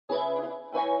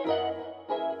Hello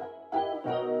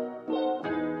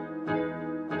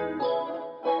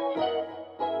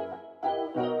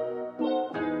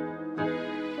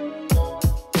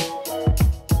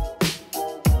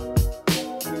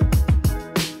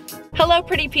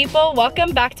pretty people,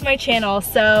 welcome back to my channel.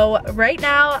 So right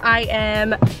now I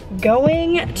am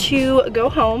going to go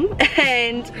home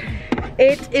and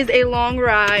it is a long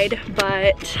ride,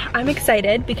 but I'm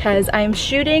excited because I'm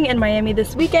shooting in Miami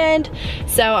this weekend.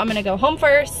 So I'm gonna go home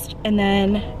first and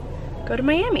then go to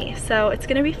Miami. So it's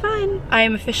gonna be fun. I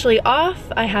am officially off.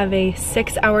 I have a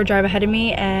 6-hour drive ahead of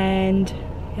me and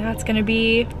yeah, it's gonna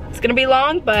be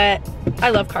long, but I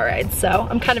love car rides. So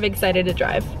I'm kind of excited to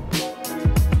drive.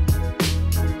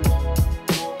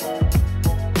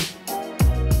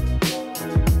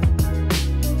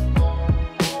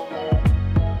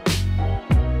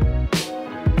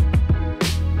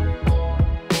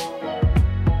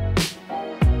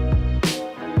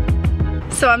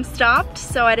 So I'm stopped,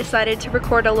 so I decided to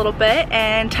record a little bit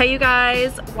and tell you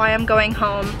guys why I'm going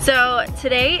home. So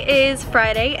today is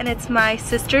Friday and it's my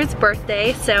sister's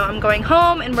birthday, so I'm going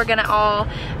home and we're gonna all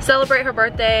celebrate her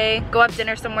birthday, go have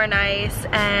dinner somewhere nice,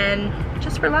 and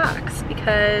just relax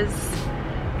because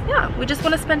yeah, we just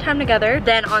want to spend time together.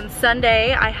 Then on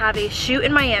Sunday, I have a shoot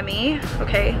in Miami.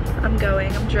 Okay, I'm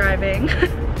driving.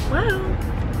 Wow.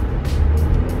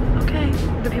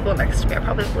 The people next to me are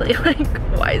probably like,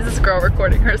 why is this girl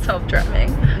recording herself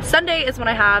driving? Sunday is when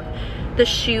I have the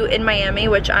shoot in Miami,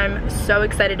 which I'm so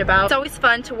excited about. It's always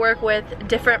fun to work with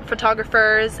different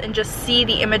photographers and just see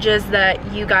the images that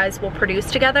you guys will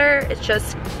produce together. It's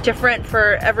just different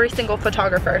for every single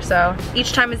photographer. So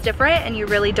each time is different and you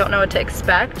really don't know what to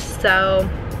expect. So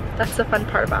that's the fun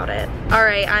part about it. All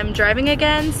right, I'm driving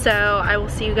again, so I will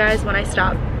see you guys when I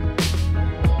stop.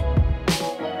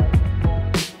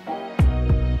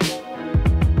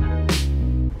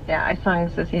 Yeah, I sung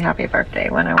Sissy happy birthday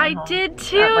when I went home. I did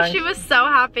too. She was so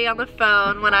happy on the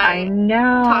phone when I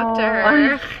talked to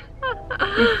her.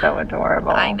 She's so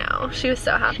adorable. I know. She was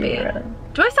so happy. Really...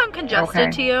 Do I sound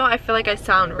congested to you? I feel like I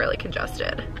sound really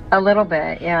congested. A little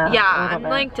bit, yeah. Yeah, I'm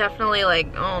like definitely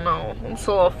like, oh no, it's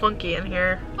a little funky in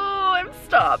here. Oh, I'm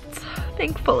stopped,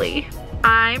 thankfully.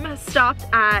 I'm stopped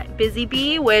at Busy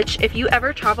Bee, which if you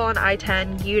ever travel on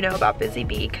I-10, you know about Busy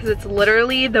Bee because it's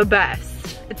literally the best.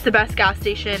 It's the best gas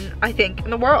station, I think, in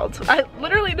the world.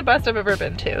 Literally the best I've ever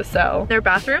been to. So their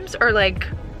bathrooms are like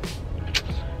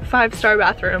 5-star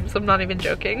bathrooms. I'm not even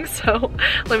joking. So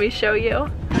let me show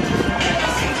you.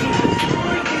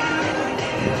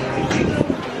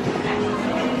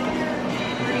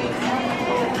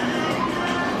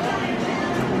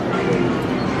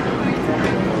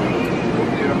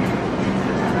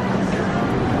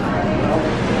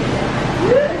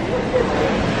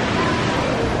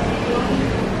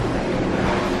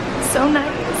 So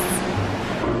nice.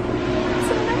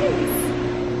 So nice.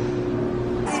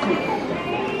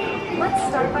 Let's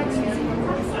start by choosing a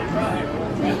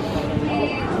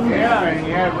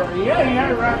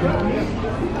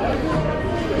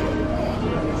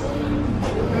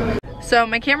So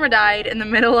my camera died in the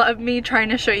middle of me trying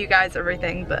to show you guys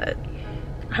everything, but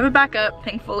I have a backup,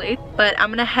 thankfully. But I'm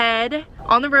gonna head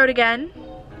on the road again.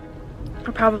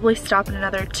 I'll probably stop in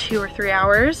another 2 or 3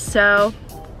 hours, so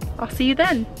I'll see you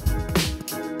then.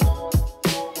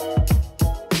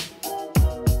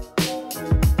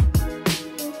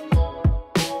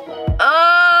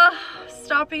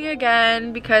 Stopping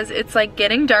again because it's like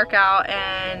getting dark out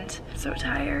and I'm so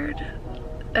tired.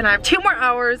 And I have 2 more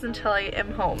hours until I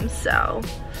am home, so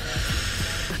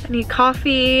I need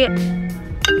coffee. My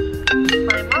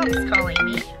mom's calling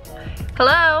me.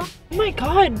 Hello? Oh my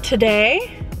god,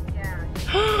 today?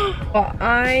 Well,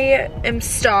 I am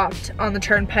stopped on the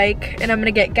turnpike and I'm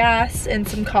gonna get gas and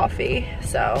some coffee,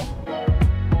 so.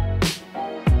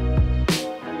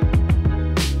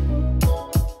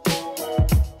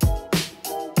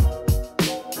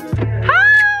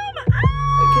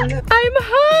 I'm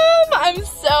home! I'm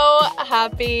so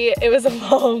happy. It was a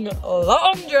long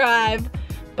drive,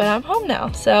 but I'm home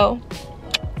now, so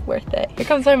worth it. Here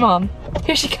comes my mom.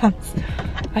 Here she comes.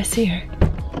 I see her.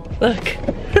 Look.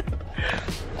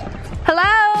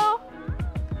 Hello!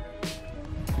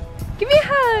 Give me a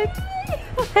hug.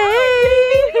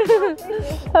 Hey!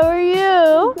 How are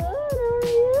you?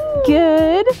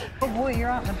 Good. Oh boy,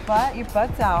 you're on the butt. Your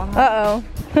butt's out. Uh-oh.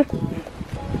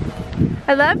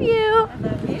 I love you. I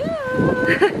love you.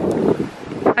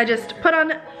 I just put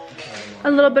on a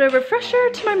little bit of refresher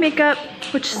to my makeup,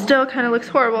 which still kind of looks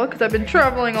horrible because I've been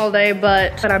traveling all day,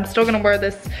 but I'm still gonna wear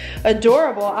this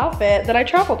adorable outfit that I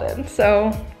traveled in.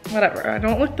 So whatever, I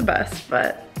don't look the best,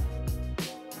 but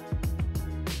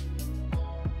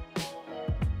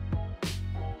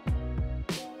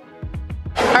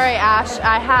Alright, Ash,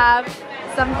 I have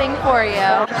something for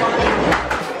you.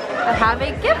 I have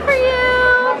a gift for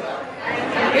you.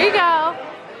 Here you go. I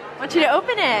want you to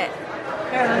open it.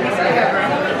 Here, let me see it.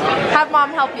 Have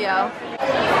mom help you.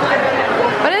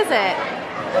 What is it?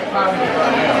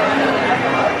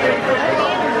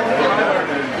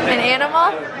 An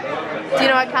animal? Do you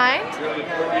know what kind?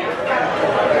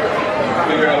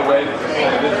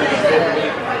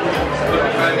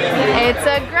 It's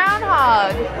a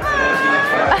groundhog.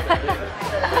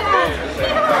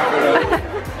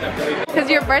 Because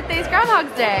your birthday's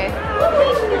Groundhog's Day.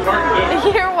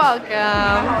 You're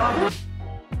welcome.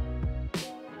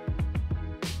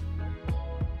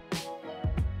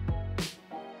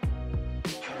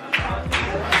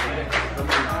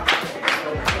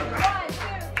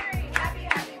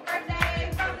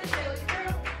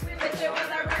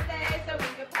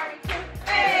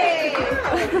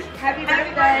 Happy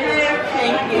birthday.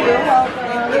 Thank you. You're welcome.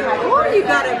 Oh, you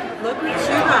got a look what you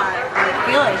got. I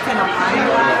feel like it's in a wine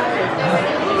glass.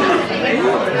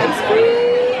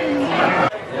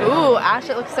 Ooh, Ash,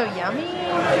 it looks so yummy.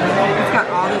 It's got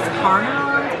all this caramel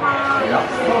on top.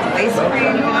 Ice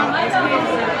cream. You want ice cream?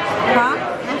 Huh?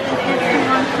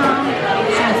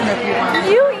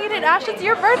 You eat it, Ash. It's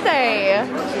your birthday.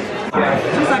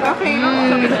 She's like, okay.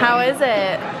 How is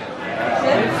it?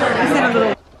 It's in a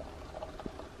little.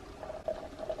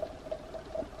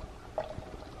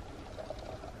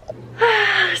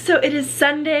 So it is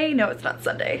Sunday. No, it's not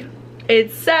Sunday.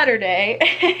 It's Saturday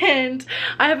and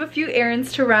I have a few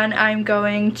errands to run. I'm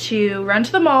going to run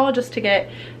to the mall just to get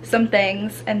some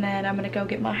things, and then I'm gonna go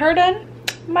get my hair done,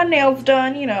 my nails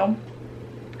done, you know,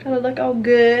 gotta look all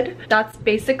good. That's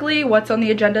basically what's on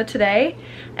the agenda today,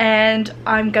 and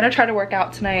I'm gonna try to work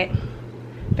out tonight.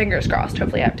 Fingers crossed,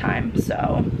 hopefully I have time.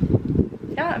 So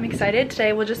yeah, I'm excited.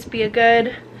 Today will just be a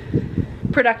good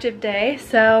productive day,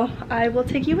 so I will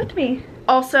take you with me.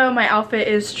 Also, my outfit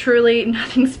is truly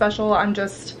nothing special. I'm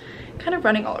just kind of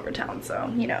running all over town, so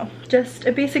you know, just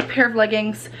a basic pair of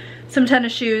leggings, some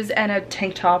tennis shoes, and a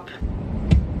tank top.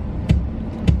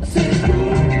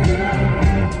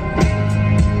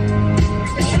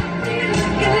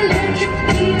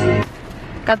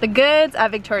 Got the goods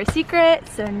at Victoria's Secret,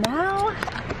 so now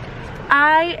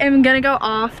I am gonna go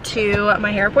off to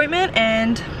my hair appointment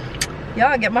and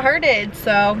yeah, get my hair did,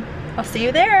 so I'll see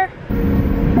you there.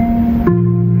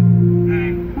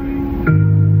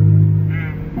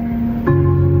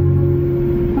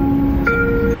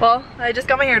 Well, I just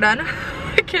got my hair done.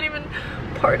 I can't even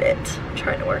part it. I'm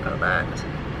trying to work on that.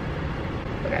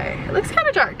 Okay, it looks kind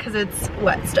of dark because it's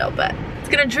wet still, but it's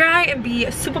gonna dry and be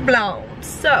super blonde.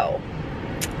 So,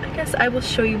 I guess I will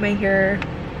show you my hair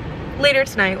later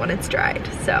tonight when it's dried,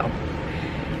 so.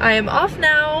 I am off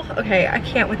now. Okay, I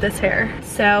can't with this hair.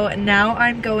 So now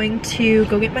I'm going to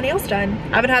go get my nails done.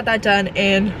 I haven't had that done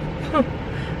in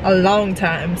a long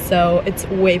time, so it's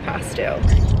way past due.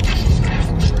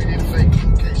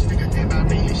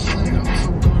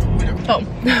 Oh,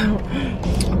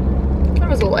 that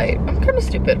was a light. I'm kind of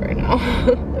stupid right now.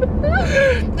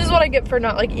 This is what I get for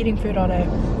not like eating food all day.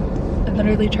 I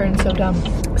literally turned so dumb.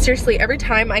 Seriously, every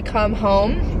time I come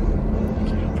home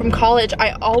from college,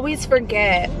 I always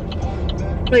forget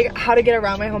like how to get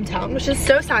around my hometown, which is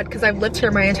so sad because I've lived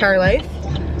here my entire life,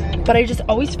 but I just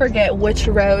always forget which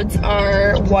roads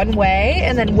are one way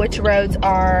and then which roads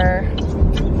are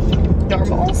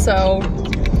normal. So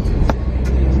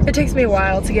it takes me a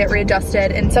while to get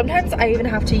readjusted, and sometimes I even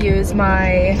have to use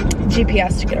my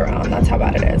GPS to get around. That's how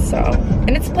bad it is. So,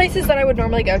 and it's places that I would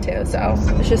normally go to, so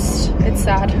it's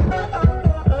sad.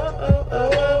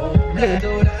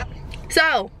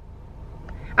 So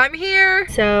I'm here.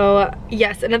 So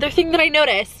yes, another thing that I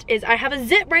noticed is I have a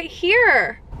zit right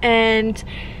here, and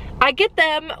I get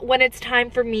them when it's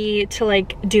time for me to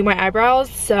like do my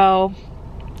eyebrows. So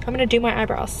I'm gonna do my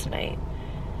eyebrows tonight.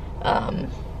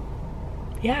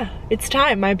 Yeah, it's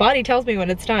time. My body tells me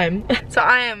when it's time. So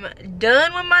I am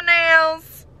done with my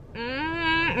nails.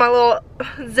 My little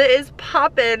zit is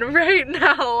popping right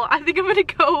now. I think I'm gonna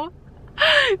go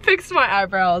fix my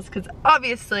eyebrows because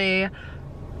obviously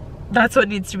that's what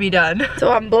needs to be done.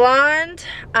 So I'm blonde,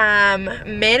 I'm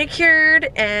manicured,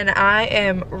 and I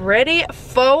am ready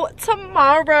for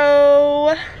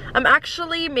tomorrow. I'm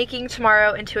actually making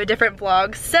tomorrow into a different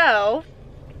vlog, so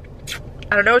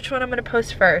I don't know which one I'm gonna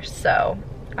post first, so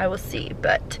I will see,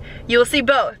 but you will see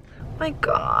both. Oh my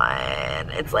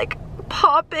God, it's like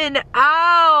popping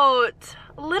out.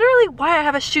 Literally why I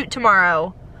have a shoot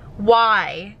tomorrow.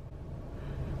 Why?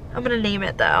 I'm gonna name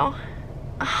it though.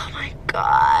 Oh my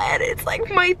God, it's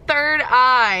like my third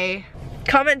eye.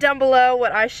 Comment down below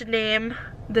what I should name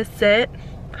this zit.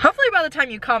 Hopefully by the time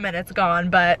you comment it's gone,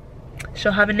 but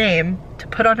she'll have a name to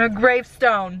put on her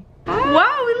gravestone.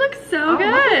 Wow, we look so good.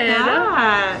 Look at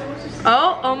that.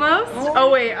 Oh, almost. Oh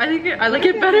wait, I think I like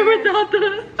it better without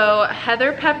the. So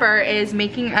Heather Pepper is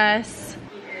making us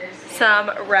some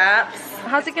wraps.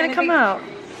 How's it gonna come out?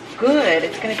 Good.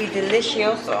 It's gonna be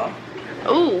delicioso.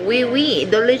 Oh, oui,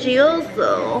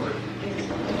 delicioso.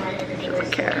 She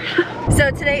doesn't care.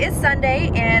 So today is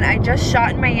Sunday and I just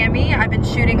shot in Miami. I've been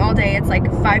shooting all day. It's like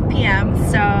 5 p.m.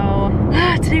 So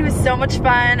today was so much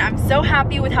fun. I'm so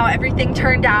happy with how everything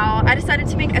turned out. I decided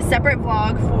to make a separate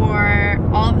vlog for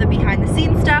all of the behind the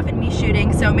scenes stuff and me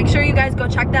shooting. So make sure you guys go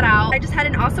check that out. I just had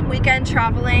an awesome weekend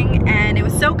traveling and it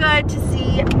was so good to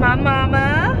see my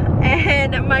mama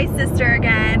and my sister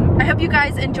again. I hope you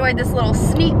guys enjoyed this little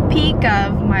sneak peek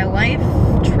of my life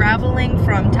traveling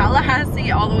from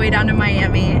Tallahassee all the way down to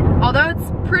Miami. Although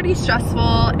it's pretty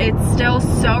stressful, it's still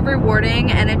so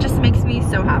rewarding and it just makes me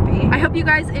so happy. I hope you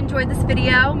guys enjoyed this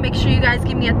video. Make sure you guys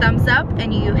give me a thumbs up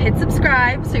and you hit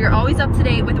subscribe so you're always up to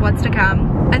date with what's to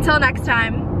come. Until next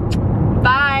time,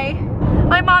 bye.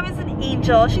 My mom is an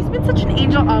angel. She's been such an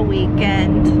angel all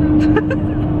weekend.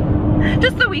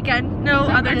 Just the weekend, no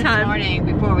other time. This morning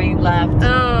before we left.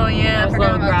 Oh yeah, I was a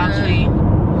little grouchy. A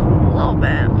little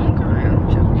bit,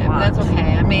 okay. Yeah, but that's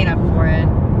okay. I made up for it.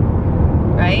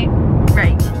 Right?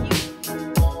 Right.